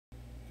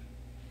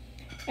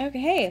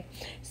Okay,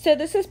 so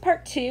this is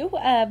part 2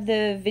 of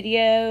the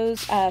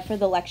videos for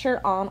the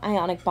lecture on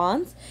ionic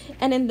bonds.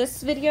 And in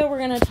this video, we're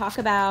going to talk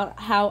about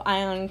how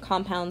ion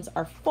compounds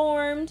are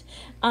formed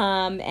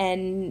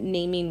and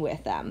naming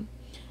with them.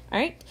 All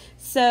right,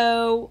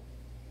 so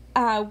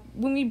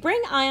when we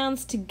bring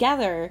ions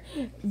together,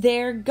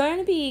 they're going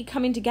to be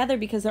coming together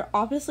because they're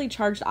oppositely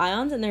charged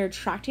ions and they're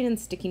attracting and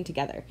sticking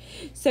together.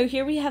 So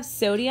here we have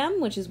sodium,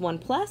 which is 1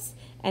 plus,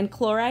 and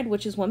chloride,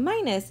 which is 1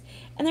 minus,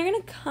 and they're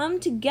going to come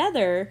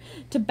together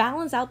to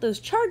balance out those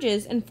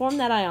charges and form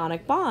that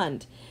ionic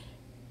bond.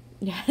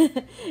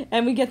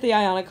 And we get the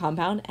ionic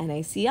compound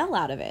NaCl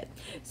out of it.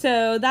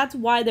 So that's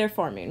why they're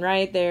forming,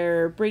 right?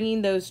 They're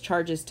bringing those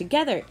charges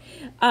together.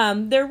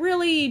 They're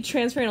really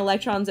transferring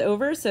electrons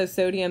over, so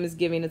sodium is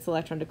giving its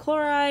electron to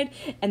chloride,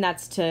 and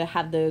that's to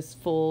have those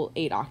full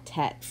 8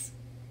 octets.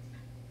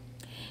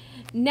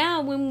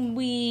 Now, when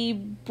we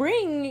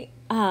bring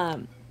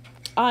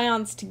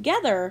ions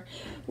together,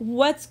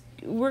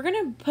 we're going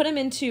to put them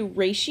into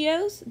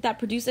ratios that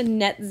produce a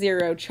net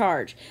zero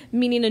charge,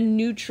 meaning a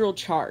neutral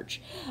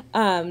charge.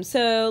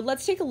 So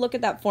let's take a look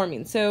at that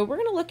forming. So we're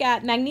going to look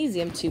at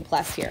magnesium 2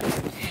 plus here.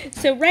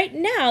 So right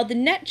now, the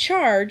net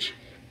charge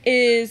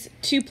is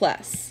 2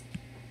 plus.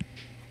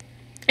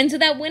 And so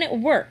that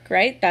wouldn't work,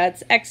 right?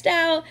 That's X'd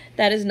out.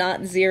 That is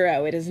not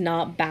zero. It is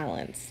not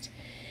balanced.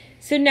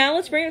 So now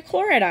let's bring a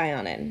chloride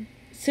ion in.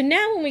 So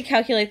now when we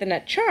calculate the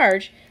net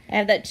charge, I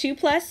have that 2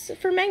 plus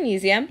for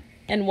magnesium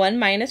and 1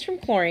 minus from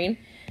chlorine,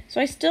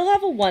 so I still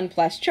have a 1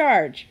 plus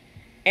charge.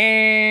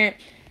 And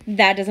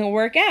that doesn't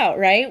work out,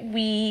 right?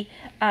 We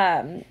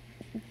don't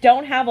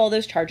have all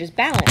those charges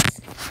balanced.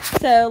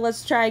 So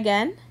let's try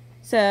again.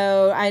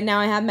 So now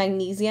I have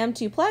magnesium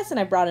 2 plus, and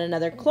I brought in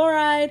another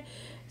chloride.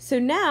 So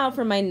now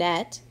for my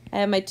net, I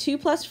have my 2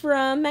 plus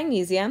from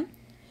magnesium,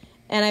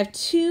 and I have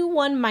 2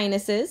 1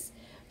 minuses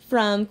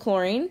from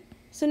chlorine.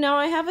 So now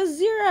I have a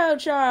 0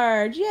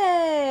 charge.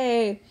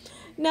 Yay!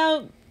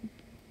 Now,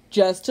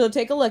 just to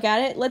take a look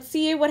at it, let's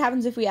see what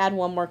happens if we add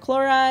 1 more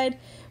chloride.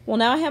 Well,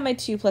 now I have my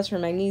 2 plus for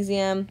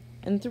magnesium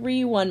and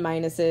 3 1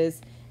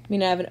 minuses. I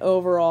mean, I have an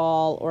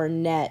overall or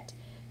net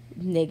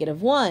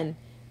 -1.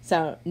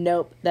 So,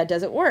 nope, that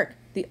doesn't work.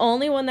 The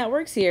only one that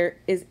works here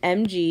is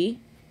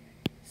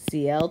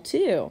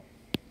MgCl2.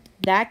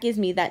 That gives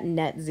me that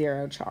net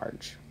 0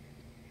 charge.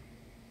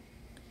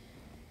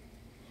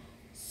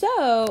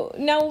 So,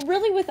 now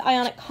really with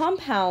ionic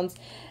compounds,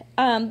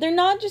 they're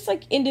not just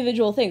like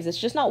individual things. It's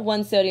just not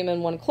 1 sodium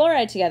and 1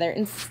 chloride together.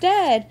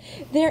 Instead,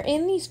 they're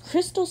in these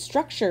crystal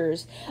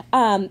structures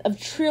of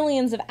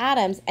trillions of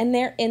atoms, and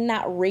they're in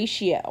that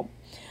ratio.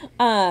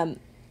 The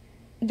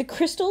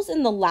crystals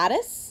in the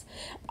lattice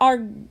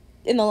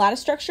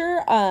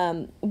structure,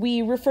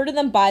 we refer to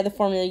them by the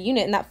formula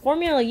unit, and that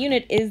formula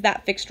unit is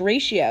that fixed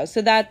ratio.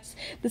 So that's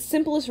the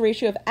simplest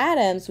ratio of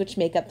atoms which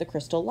make up the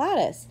crystal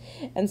lattice.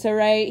 And so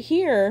right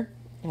here,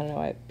 I don't know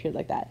why it appeared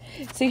like that.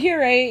 So here,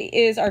 right,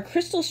 is our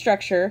crystal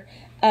structure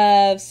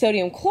of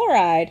sodium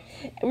chloride.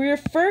 We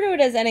refer to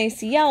it as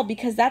NaCl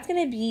because that's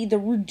going to be the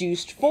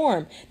reduced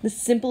form, the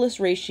simplest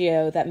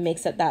ratio that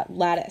makes up that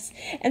lattice.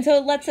 And so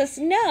it lets us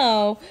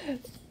know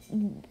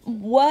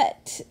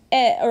what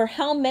or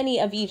how many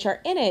of each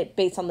are in it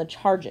based on the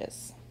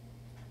charges.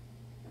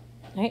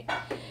 Right?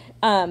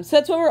 So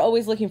that's what we're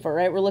always looking for,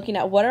 right? We're looking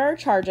at what are our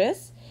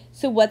charges.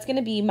 So what's going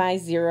to be my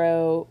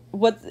 0?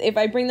 If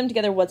I bring them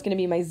together, what's going to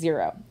be my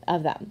 0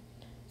 of them?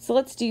 So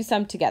let's do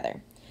some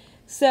together.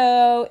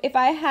 So if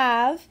I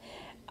have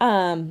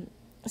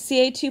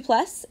Ca2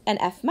 plus and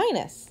F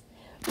minus,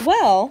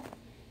 well,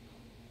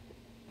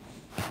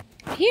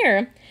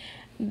 here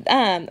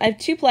I have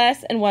 2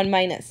 plus and 1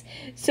 minus.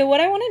 So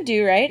what I want to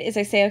do, right, is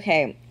I say,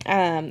 okay,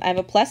 I have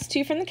a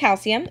 +2 from the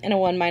calcium and a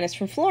 1 minus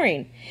from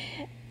fluorine.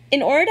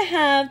 In order to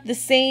have the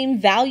same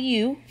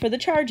value for the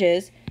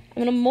charges,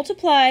 I'm going to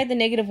multiply the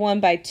 -1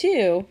 by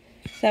 2,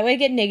 so that way I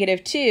get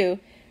 -2.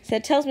 So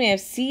that tells me I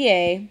have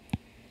CaF2.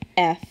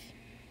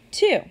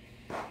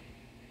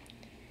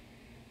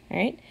 All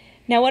right.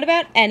 Now what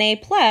about Na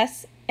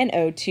plus and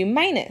O2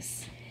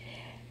 minus?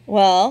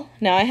 Well,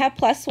 now I have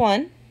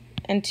 +1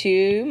 and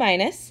 2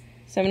 minus,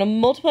 so I'm going to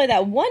multiply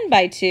that 1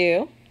 by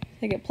 2,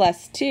 so I get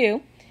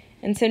 +2,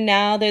 and so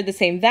now they're the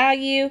same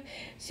value,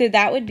 so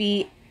that would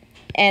be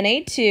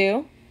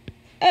Na2O.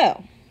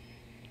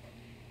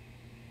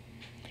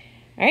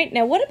 All right,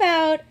 now what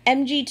about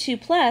Mg2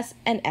 plus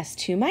and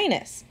S2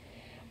 minus?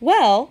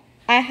 Well,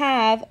 I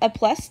have a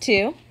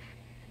 +2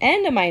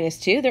 and a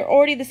 -2. They're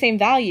already the same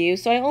value,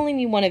 so I only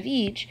need one of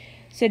each,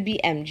 so it'd be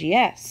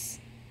MgS.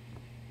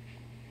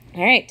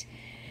 All right,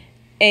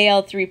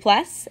 Al3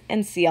 plus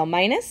and Cl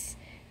minus.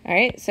 All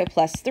right, so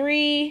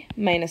 +3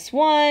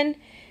 -1.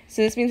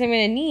 So this means I'm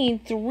going to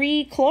need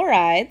 3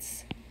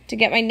 chlorides to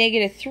get my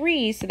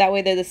 -3, so that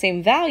way they're the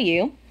same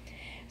value.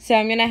 So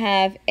I'm going to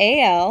have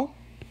AlCl3.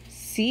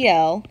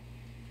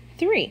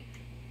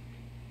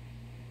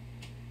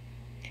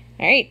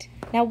 All right,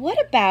 now what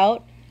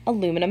about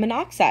aluminum and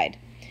oxide?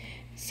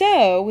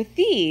 So with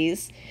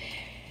these,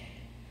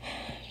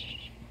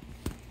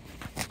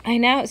 I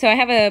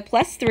have a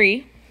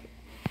 +3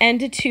 and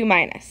to 2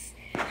 minus.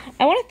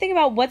 I want to think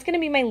about what's going to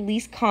be my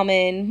least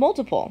common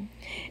multiple.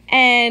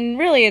 And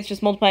really, it's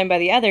just multiplying by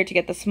the other to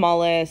get the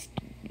smallest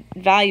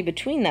value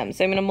between them.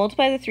 So I'm going to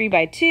multiply the 3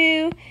 by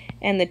 2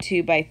 and the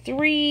 2 by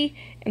 3.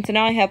 And so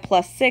now I have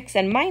plus 6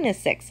 and minus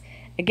 6.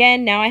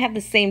 Again, now I have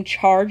the same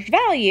charged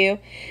value.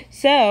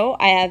 So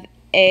I have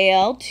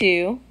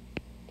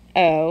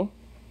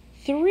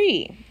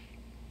Al2O3.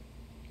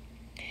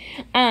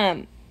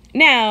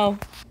 Now,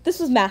 this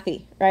was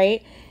mathy,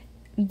 right?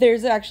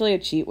 There's actually a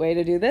cheat way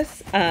to do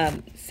this.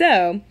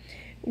 So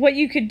what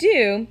you could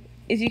do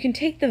is you can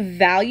take the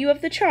value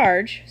of the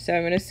charge, so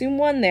I'm going to assume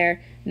 1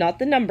 there, not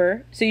the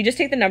number. So you just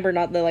take the number,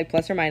 not the like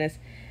plus or minus,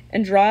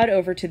 and draw it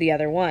over to the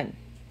other one.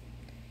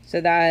 So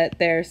that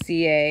there's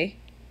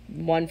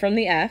Ca1 from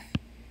the F,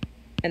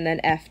 and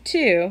then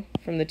F2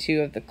 from the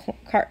 2 of the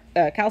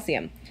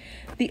calcium.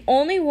 The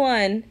only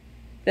one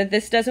that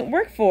this doesn't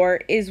work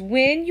for is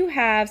when you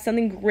have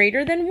something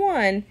greater than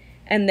 1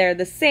 and they're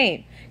the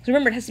same. Because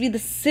remember, it has to be the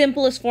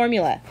simplest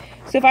formula.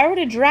 So if I were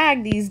to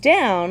drag these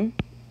down,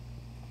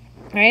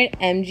 right,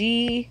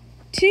 Mg2,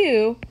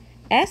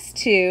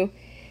 S2,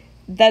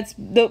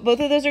 both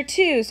of those are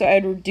 2, so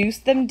I'd reduce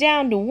them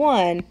down to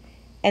 1,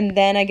 and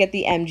then I get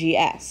the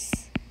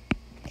MgS.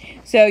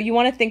 So you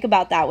want to think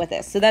about that with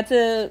this. So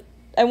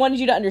I wanted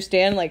you to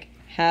understand like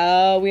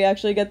how we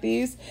actually get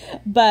these,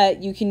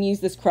 but you can use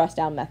this cross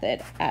down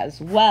method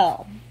as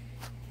well.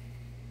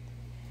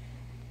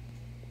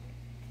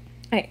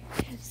 All right,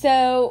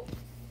 so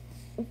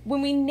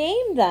when we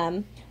name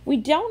them, we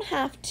don't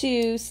have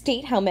to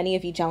state how many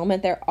of each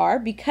element there are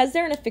because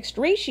they're in a fixed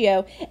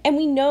ratio and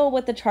we know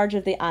what the charge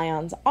of the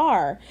ions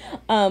are,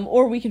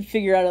 or we can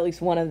figure out at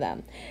least one of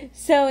them.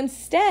 So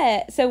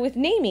with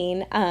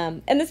naming,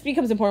 and this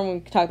becomes important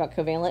when we talk about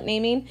covalent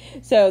naming.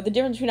 So the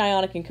difference between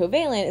ionic and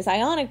covalent is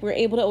ionic, we're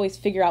able to always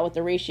figure out what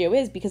the ratio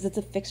is because it's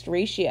a fixed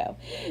ratio.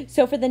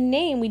 So for the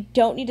name, we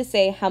don't need to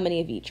say how many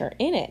of each are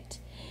in it.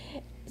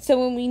 So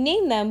when we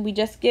name them, we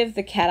just give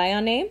the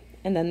cation name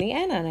and then the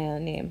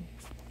anion name.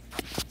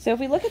 So if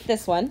we look at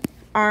this one,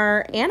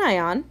 our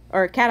cation,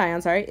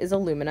 is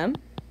aluminum.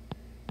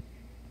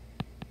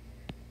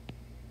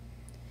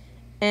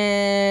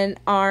 And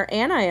our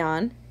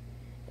anion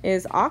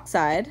is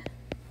oxide.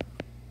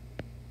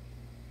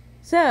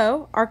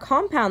 So our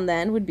compound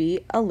then would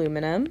be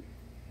aluminum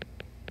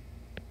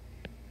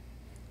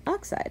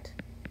oxide.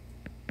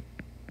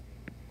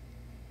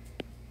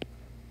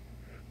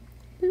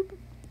 Boop.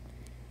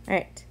 All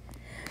right.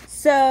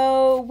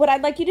 So what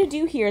I'd like you to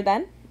do here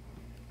then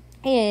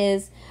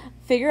is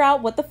figure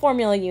out what the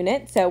formula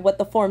unit, so what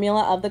the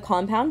formula of the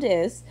compound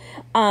is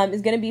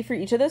going to be for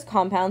each of those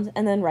compounds,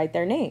 and then write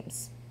their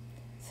names.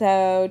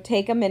 So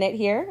take a minute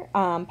here,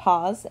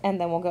 pause,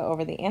 and then we'll go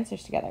over the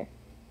answers together.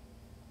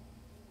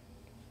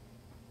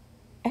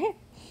 Okay,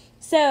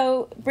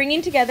 so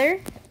bringing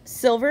together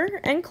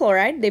silver and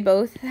chloride, they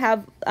both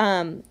have,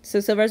 so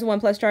silver has a 1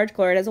 plus charge,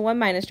 chloride has a 1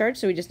 minus charge,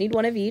 so we just need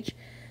one of each.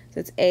 So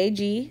it's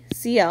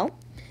AgCl,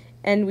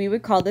 and we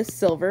would call this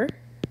silver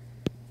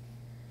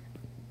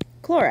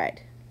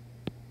chloride.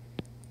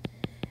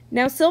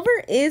 Now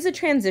silver is a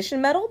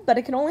transition metal, but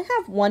it can only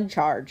have 1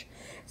 charge.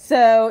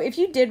 So if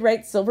you did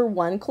write silver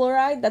 1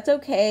 chloride, that's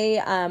okay.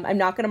 I'm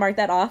not going to mark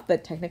that off,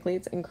 but technically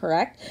it's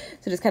incorrect.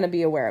 So just kind of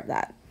be aware of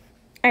that.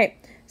 All right,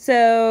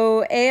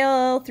 so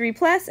Al3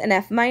 plus and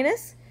F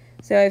minus.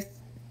 So I have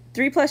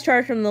 3 plus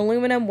charge from the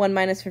aluminum, 1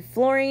 minus for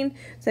fluorine.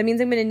 So that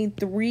means I'm going to need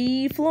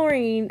 3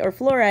 fluorine or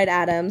fluoride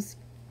atoms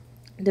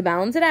to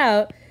balance it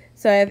out.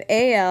 So I have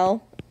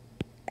AlF3,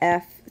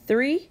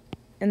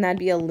 and that'd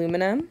be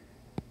aluminum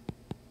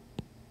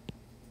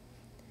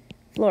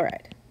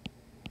fluoride.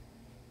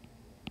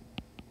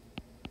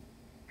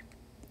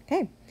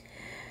 Okay,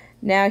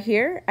 now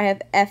here I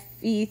have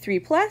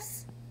Fe3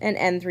 plus and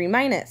N3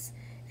 minus.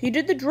 If you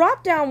did the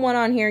drop down one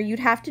on here, you'd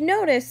have to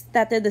notice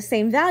that they're the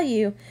same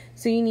value,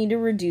 so you need to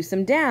reduce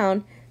them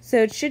down.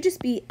 So it should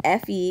just be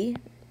Fe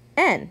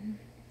N.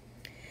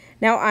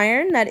 Now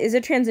iron, that is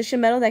a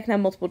transition metal that can have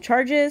multiple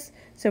charges.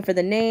 So for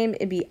the name,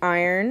 it'd be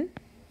iron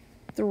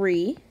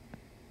 3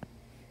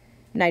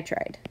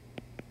 nitride.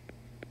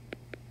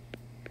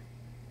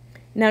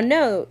 Now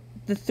note,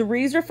 the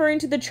 3 is referring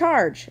to the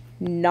charge,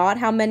 not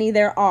how many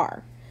there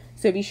are.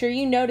 So be sure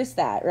you notice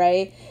that,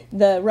 right?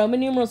 The Roman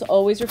numeral is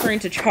always referring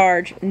to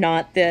charge,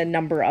 not the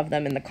number of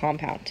them in the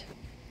compound.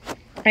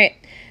 All right,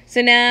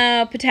 so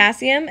now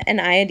potassium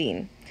and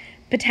iodine.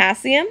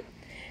 Potassium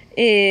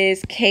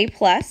is K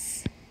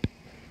plus,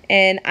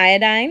 and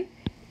iodine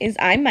is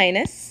I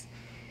minus.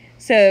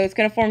 So it's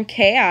going to form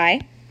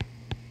Ki,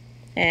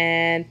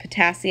 and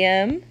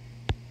potassium,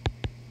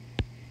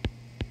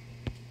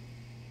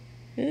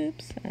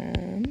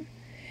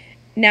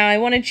 now I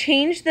want to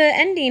change the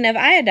ending of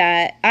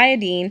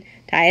iodine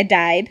to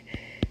iodide,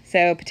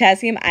 so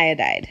potassium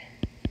iodide.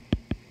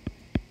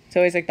 It's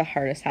always like the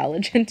hardest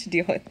halogen to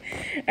deal with.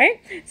 All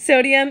right,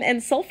 sodium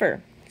and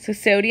sulfur. So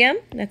sodium,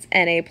 that's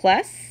Na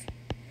plus.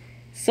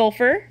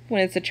 Sulfur,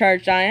 when it's a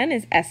charged ion,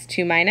 is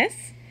S2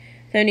 minus.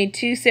 So I need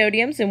 2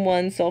 sodiums and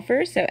 1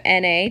 sulfur, so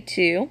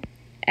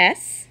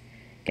Na2S.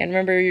 Again,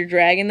 remember you're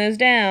dragging those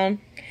down.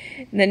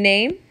 The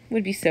name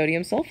would be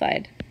sodium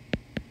sulfide.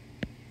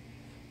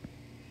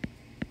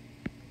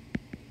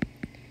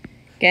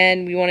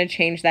 Again, we want to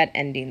change that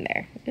ending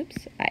there.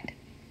 Oops, ide.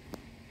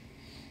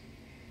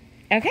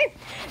 Okay,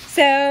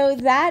 so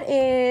that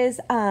is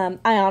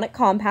ionic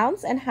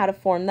compounds and how to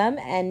form them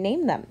and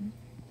name them.